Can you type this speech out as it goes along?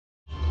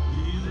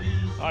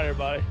All right,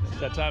 everybody, it's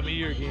that time of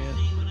year again.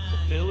 The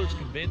Fiddlers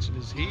Convention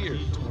is here.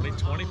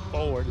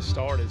 2024 has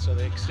started, so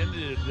they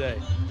extended it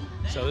today.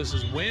 So this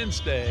is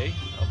Wednesday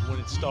of when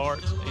it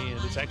starts, and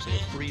it's actually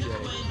a free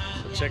day.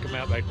 So check them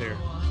out back there.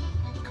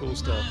 Cool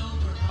stuff.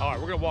 All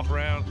right, we're gonna walk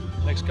around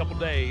the next couple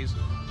days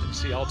and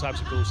see all types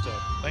of cool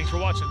stuff. Thanks for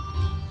watching.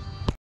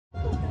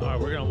 All right,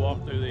 we're gonna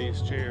walk through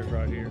these chairs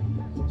right here.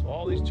 So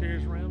all these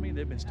chairs around me,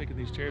 they've been sticking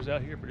these chairs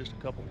out here for just a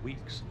couple of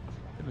weeks.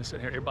 They've been sitting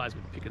here, everybody's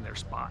been picking their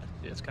spot.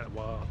 Yeah, it's kind of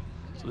wild.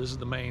 So this is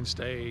the main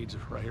stage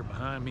right here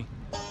behind me.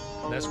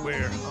 And that's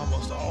where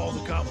almost all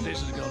the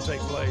competitions are gonna take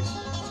place.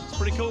 It's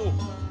pretty cool.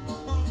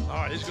 All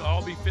right, it's gonna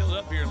all be filled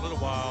up here in a little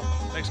while.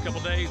 Next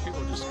couple days,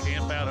 people just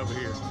camp out over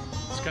here.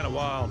 It's kind of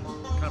wild,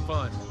 kind of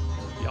fun.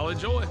 Y'all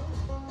enjoy.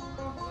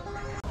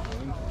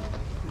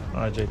 All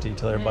right, JT,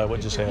 tell everybody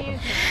what just happened.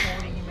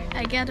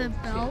 I got a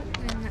belt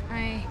and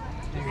I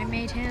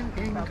made him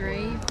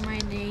engrave my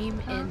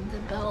name in the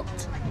belt.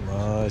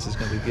 Nice, it's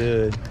gonna be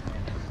good.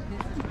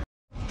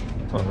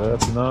 Oh,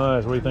 that's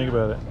nice. What do you think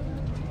about it?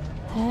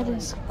 That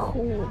is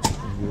cool.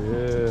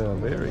 Yeah,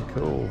 very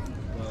cool.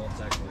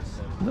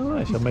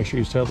 Nice. I'll make sure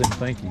you tell them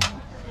thank you.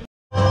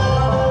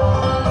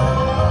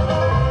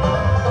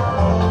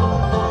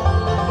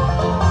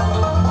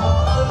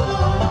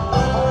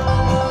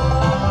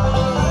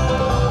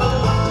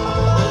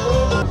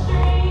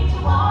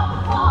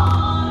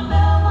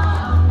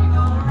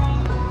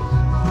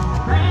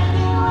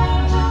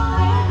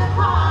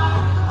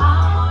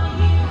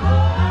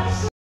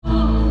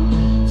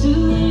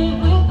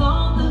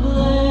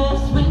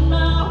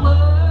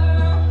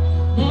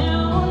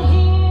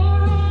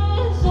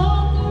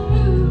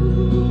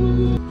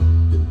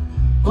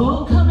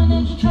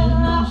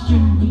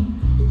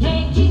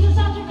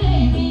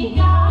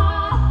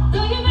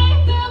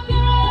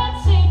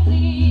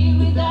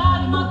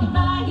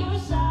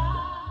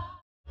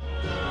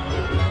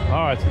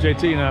 All right, so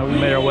JT and I, we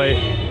made our way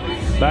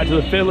back to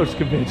the Fiddlers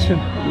Convention.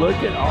 Look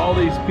at all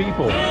these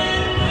people.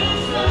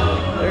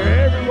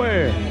 They're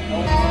everywhere.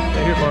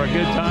 They're here for a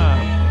good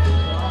time.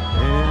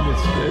 And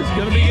it's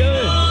gonna be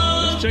good.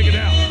 Let's check it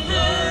out.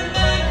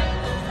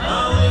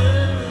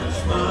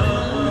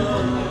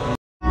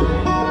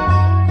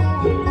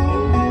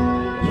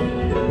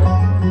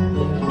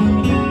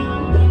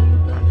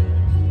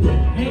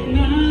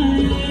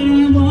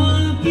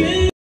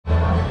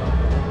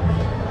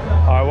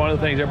 One of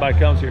the things everybody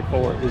comes here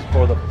for is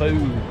for the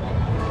food.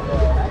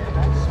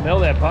 Smell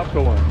that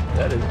popcorn.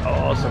 That is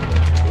awesome. Woo.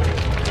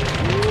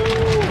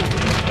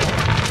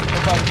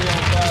 Everybody be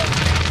on fire.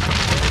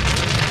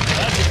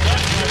 That's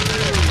exactly right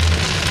there.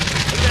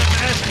 Look at that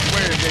mask he's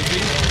wearing, JT.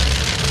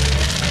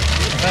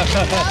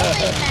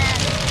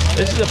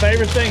 This is the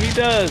favorite thing he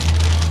does.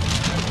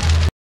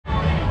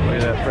 Look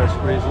at that fresh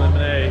squeezed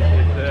lemonade.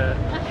 Look at that.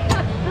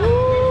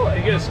 Woo.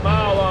 You get a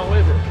smile along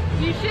with it.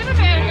 You should have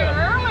been here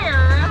earlier.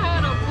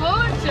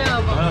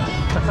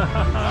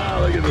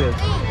 Look at this.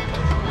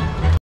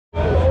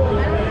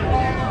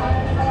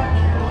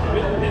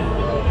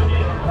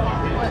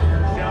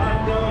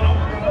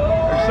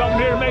 There's something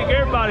here to make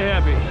everybody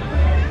happy.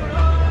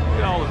 Look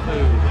at all the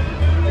food.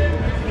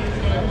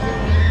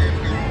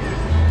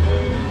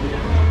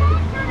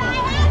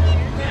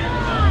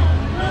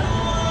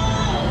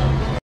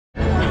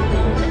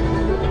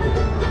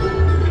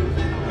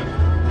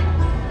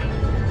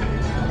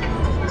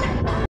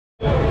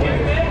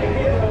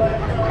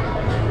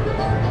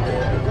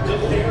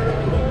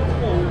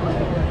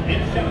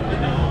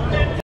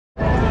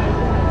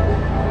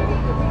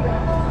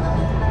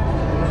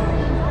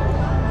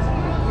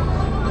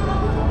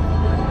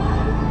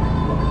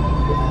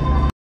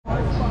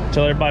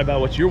 Tell everybody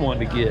about what you're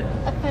wanting to get.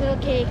 A funnel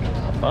cake.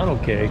 A funnel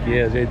cake,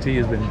 yeah. JT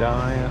has been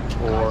dying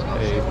for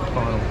a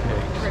funnel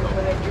cake. So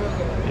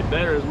it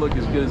better look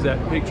as good as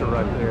that picture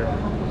right there.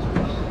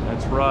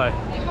 That's right.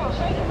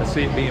 Let's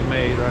see it being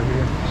made right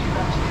here.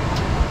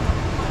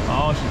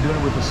 Oh, she's doing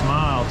it with a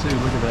smile too.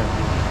 Look at that.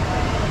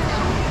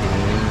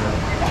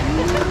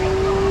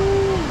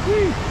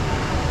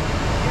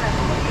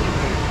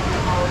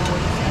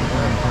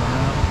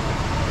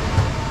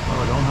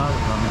 Oh, don't hide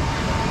it from me.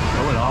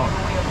 Show it off.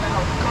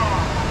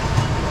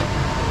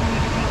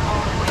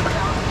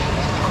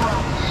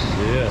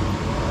 Yeah.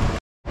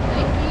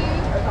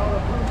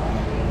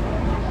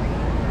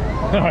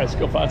 All right, let's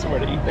go find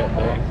somewhere to eat that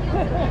thing.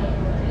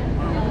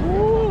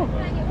 Woo.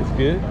 It's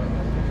good?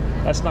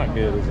 That's not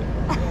good, is it?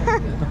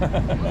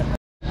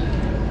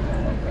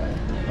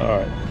 All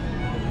right.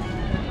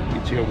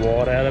 Get you a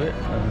wad out of it.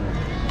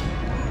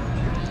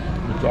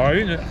 Start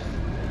eating it.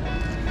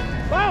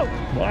 Wow!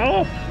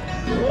 Wow!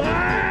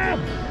 Wow!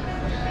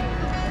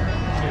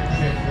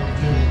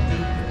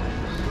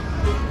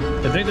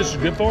 You think this is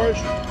good for us?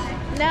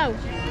 No.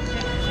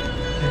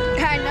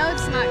 I know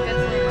it's not good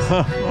for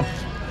you.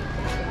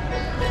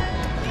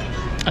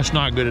 That's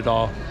not good at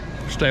all.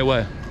 Stay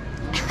away.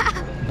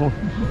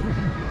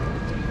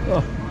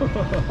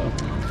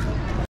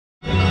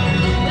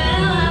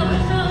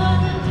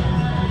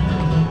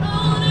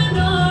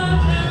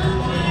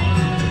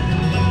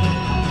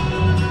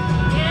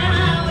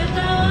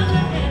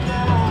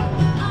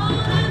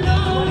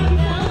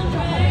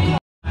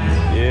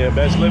 Yeah,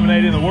 best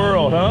lemonade in the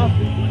world, huh?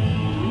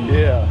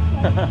 Yeah.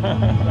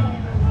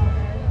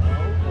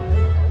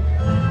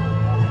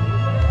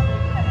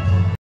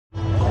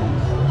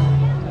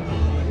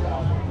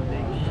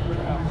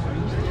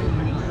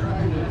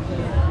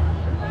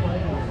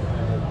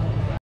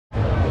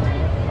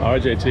 All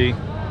right, JT,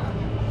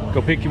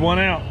 go pick you one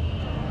out.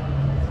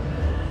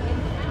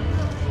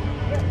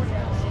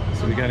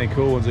 So we got any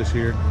cool ones this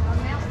year?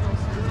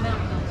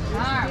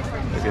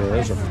 Okay,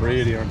 those are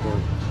pretty, aren't they?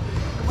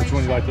 Which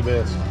one do you like the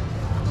best?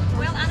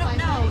 Well, I don't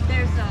know.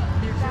 There's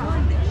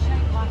one that's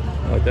shaped like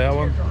a... Like that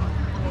one?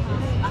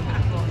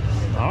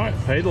 All right,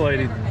 pay the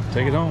lady.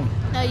 Take it home.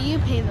 No, you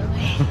pay the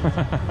lady.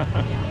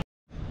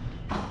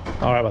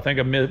 All right, I think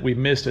we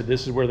missed it.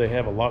 This is where they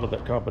have a lot of the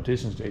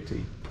competitions,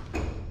 JT.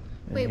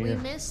 Wait, we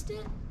missed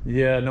it?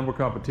 Yeah, no more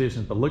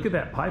competitions. But look at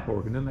that pipe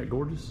organ. Isn't that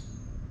gorgeous?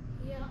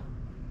 Yeah.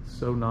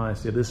 So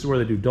nice. Yeah, this is where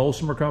they do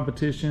dulcimer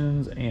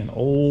competitions and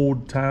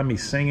old-timey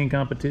singing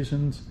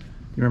competitions.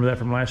 You remember that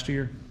from last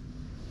year?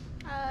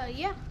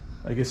 Yeah.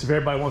 I guess if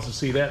everybody wants to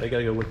see that, they got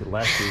to go look at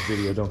last year's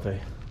video, don't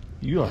they?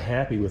 You are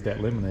happy with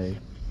that lemonade.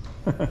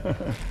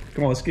 Come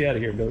on, let's get out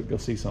of here and go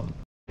see something.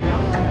 Look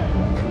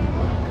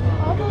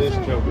at this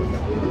choker.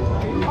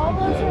 All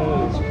those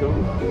Yeah, it's cool.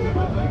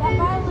 That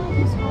violin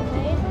is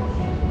homemade.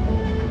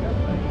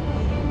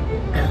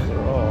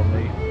 They're all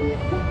neat.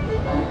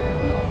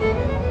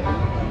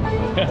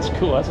 That's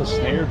cool. That's a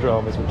snare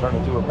drum that's been turned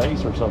into a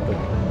bass or something.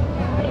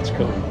 That's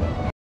cool.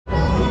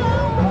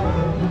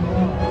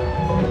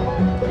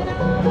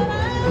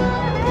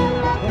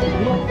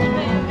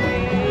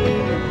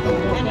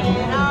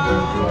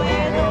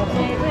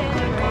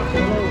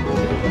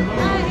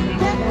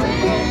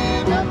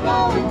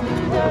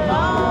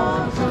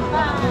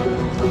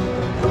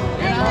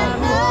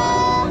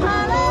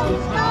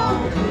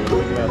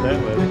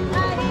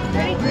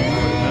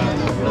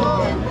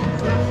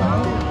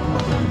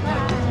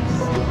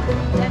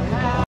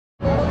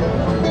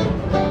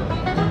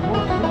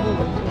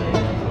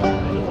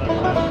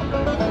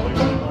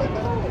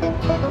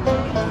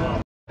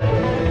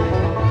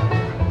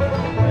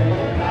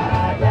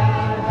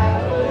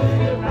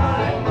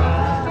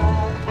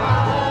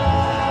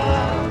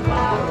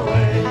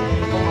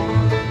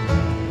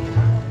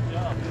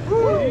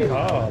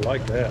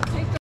 Like that.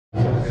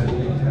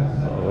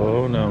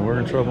 Oh no, we're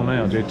in trouble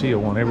now. JT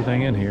will want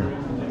everything in here.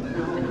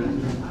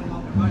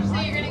 So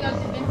you're going to go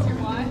convince your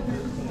wife?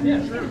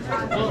 Yeah, sure.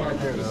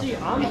 You see,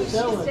 I'm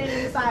selling.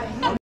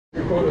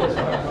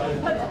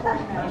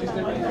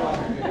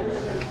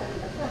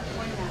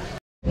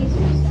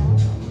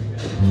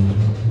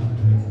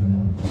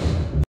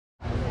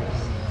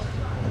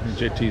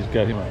 JT's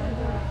got him a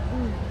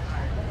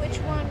Which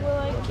one will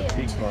I get?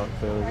 peacock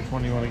feather. Which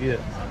one do you want to get?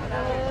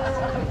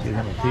 Get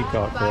him a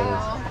peacock feather.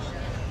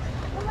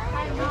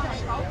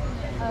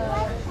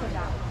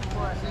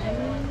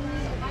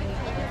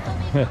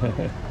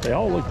 They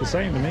all look the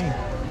same to me. I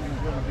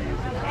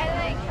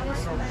like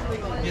this one.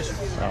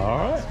 All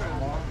right.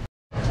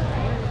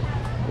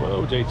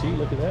 Whoa, JT,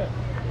 look at that.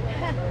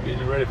 Getting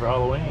you ready for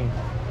Halloween.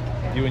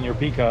 You and your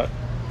peacock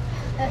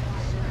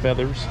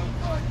feathers.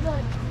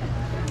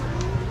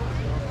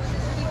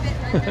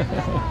 It's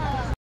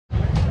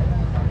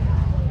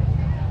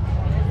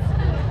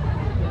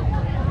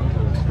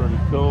pretty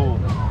cool.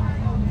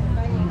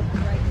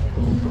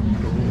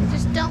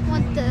 Just don't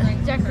want the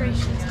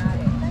decorations.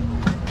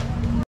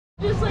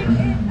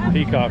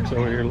 Peacock's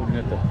over here looking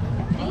at the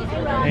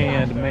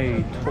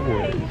handmade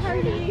toys.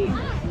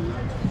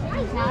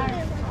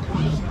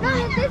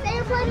 This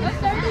airplane is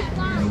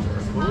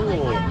 35.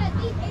 Cool.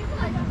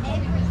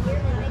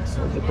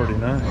 Those are pretty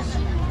nice.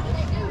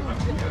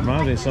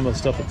 Reminds me of some of the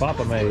stuff that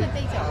Papa made.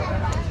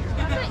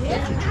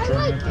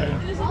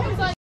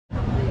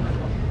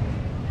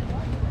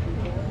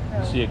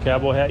 See a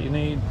cowboy hat you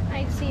need?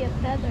 I see a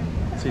feather.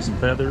 See some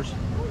feathers?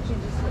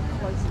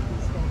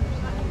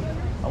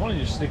 I want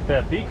you to stick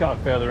that peacock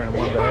feather in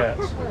one of the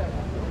hats.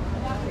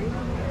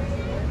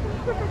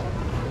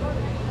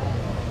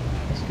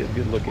 Let's get a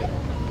good look at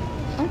them.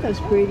 Aren't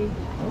those pretty?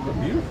 Those are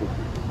beautiful.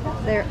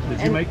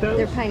 Did you make those?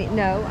 They're painted.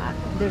 No,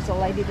 there's a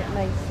lady that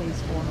makes these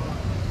for me.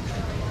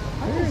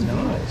 Very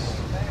nice.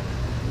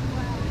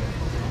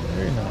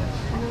 Very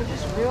nice. And they're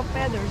just real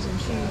feathers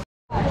and she.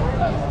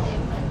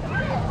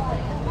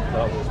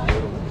 That was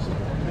beautiful.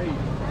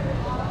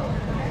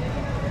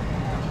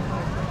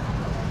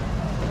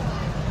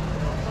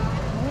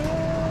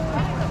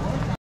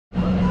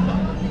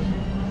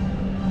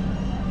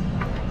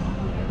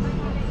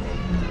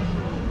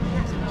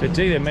 JT,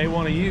 they made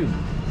one of you.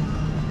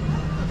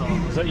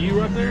 Is that you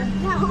right there?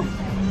 No.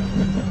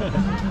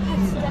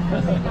 That's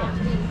definitely not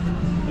me.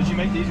 Did you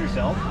make these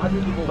yourself? I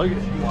did the Look at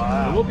it.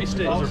 Wow. The whoopee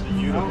sticks. Those are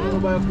beautiful. I don't know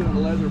about getting a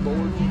leather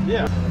board.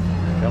 Yeah.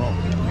 Come on.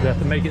 You have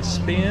to make it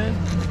spin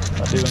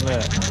by doing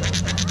that.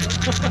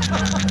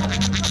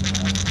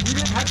 You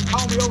didn't have to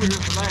call me over here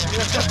for that.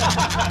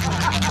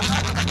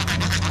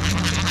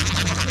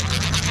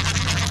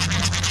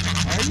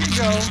 There you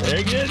go. There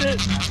you get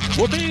it.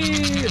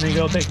 Whoopee! And then you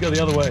go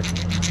the other way.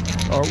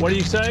 Or what do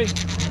you say?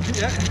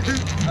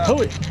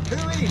 Hooey.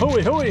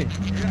 Hooey, hooey.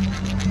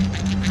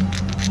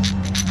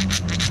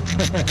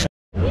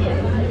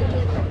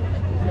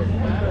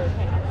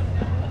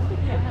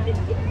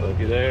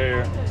 Looky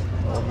there.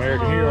 Old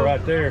American hero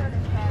right there.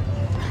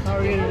 How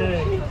are you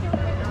today?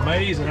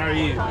 Amazing, how are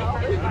you?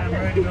 I'm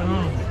ready to go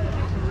home.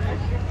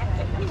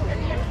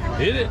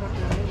 Hit it.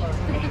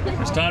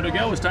 It's time to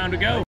go, it's time to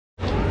go.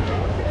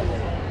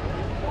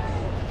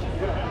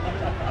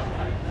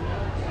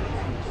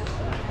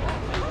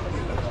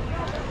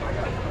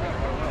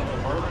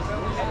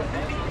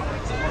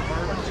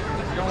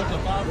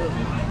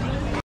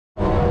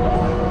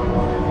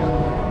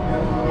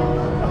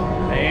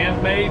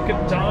 Handmade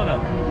katana.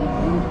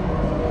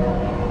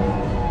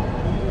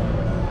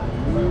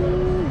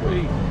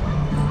 Ooh-wee.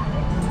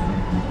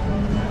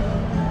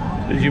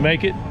 Did you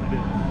make it?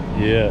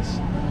 Yes.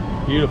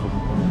 Beautiful.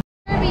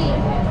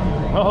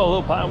 Oh,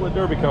 little Pinewood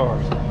Derby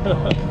cars.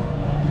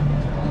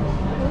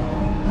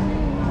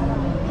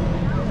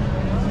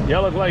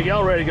 Y'all look like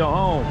y'all ready to go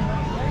home.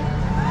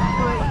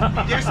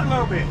 Just a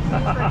little bit.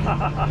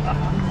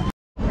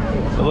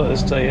 So look,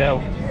 let's tell you how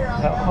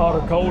hot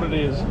or cold it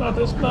is. Not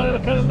this kind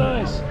of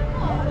nice.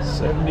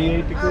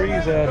 78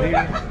 degrees out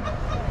here.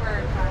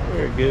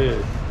 Very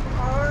good.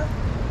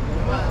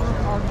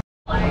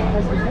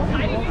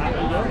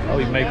 Oh,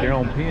 you make your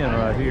own pen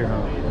right here,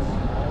 huh?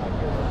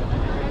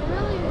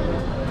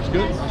 That's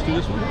good. Let's do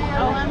this one.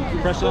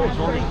 Press up as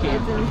hard as you can.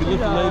 If you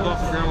lift the lathe off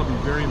the ground, I'll be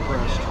very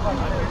impressed.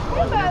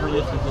 I've never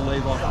lifted the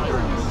lathe off the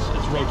ground.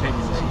 It's rotating.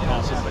 It's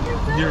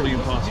impossible. Nearly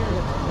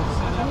impossible.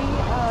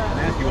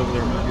 Matthew over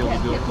there might be able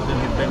to do it, but then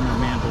he'd bend my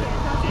mantle.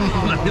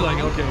 I'd be like,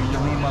 okay, you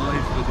ruined my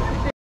lathe for the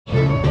day.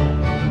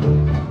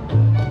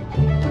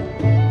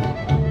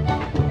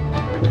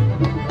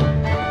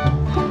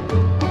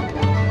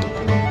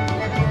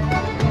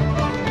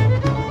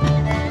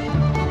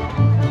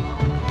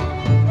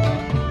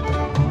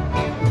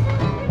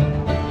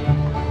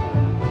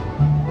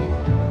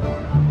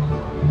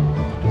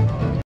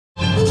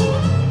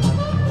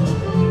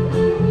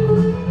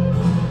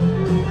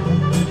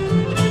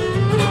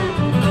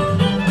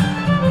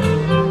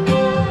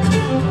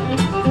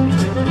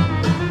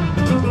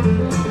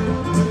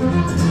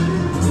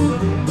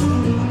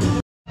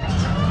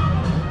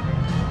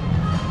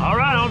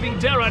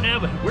 Tell right now,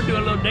 but we're doing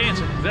a little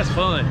dancing. That's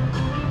fun.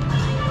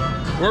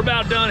 We're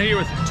about done here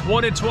with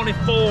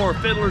 2024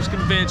 Fiddlers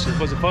Convention.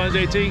 Was it fun,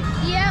 JT?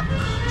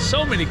 Yep.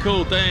 So many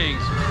cool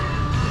things.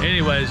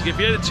 Anyways, if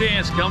you had a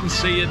chance, come and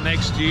see it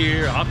next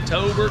year,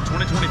 October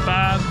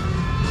 2025.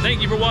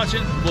 Thank you for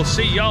watching. We'll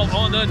see y'all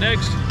on the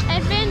next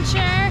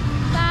adventure.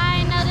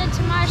 Bye. Noted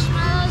to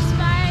marshmallows.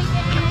 Bye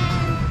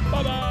again.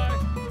 Bye-bye.